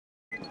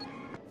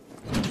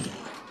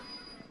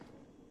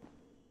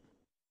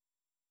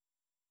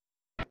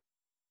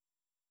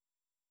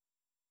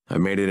I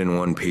made it in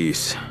one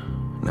piece.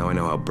 Now I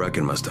know how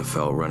Brecken must have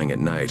felt running at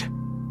night.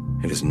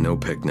 It is no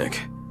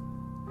picnic.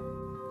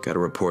 Gotta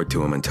report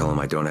to him and tell him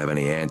I don't have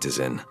any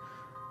antizin.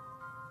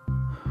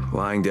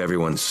 Lying to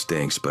everyone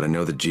stinks, but I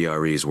know the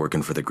GRE is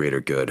working for the greater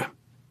good.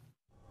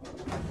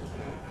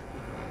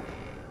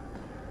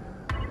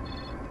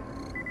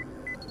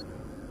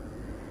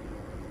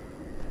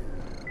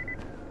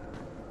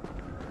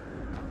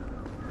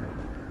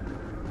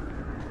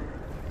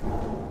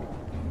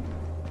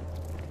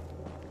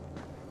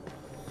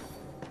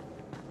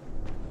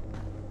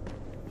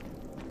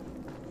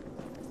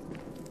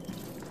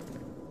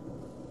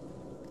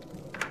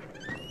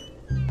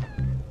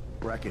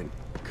 Brecken,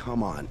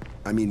 come on.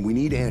 I mean, we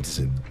need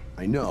antizin.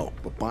 I know,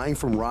 but buying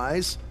from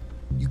Rise?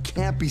 You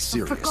can't be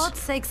serious. For God's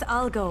sakes,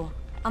 I'll go.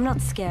 I'm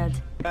not scared.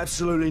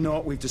 Absolutely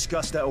not. We've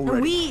discussed that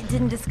already. We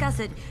didn't discuss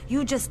it.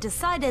 You just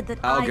decided that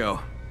I'll go.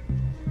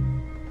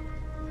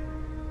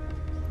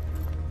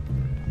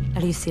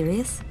 Are you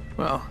serious?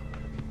 Well,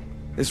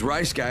 this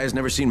Rice guy has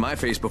never seen my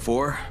face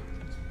before.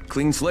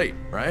 Clean slate,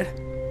 right?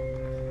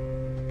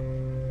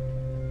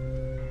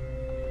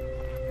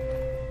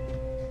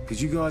 Could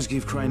you guys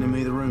give Crane and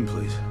me the room,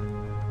 please?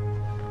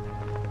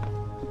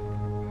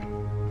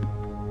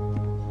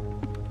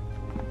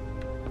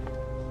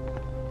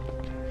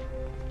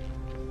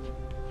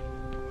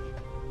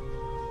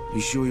 You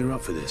sure you're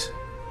up for this?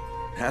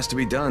 Has to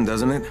be done,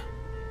 doesn't it?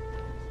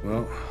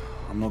 Well,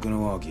 I'm not going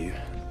to argue.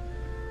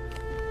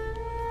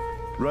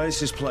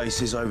 Race's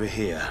place is over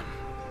here.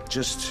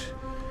 Just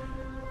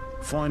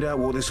find out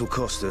what this will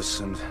cost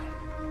us and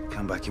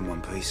come back in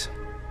one piece.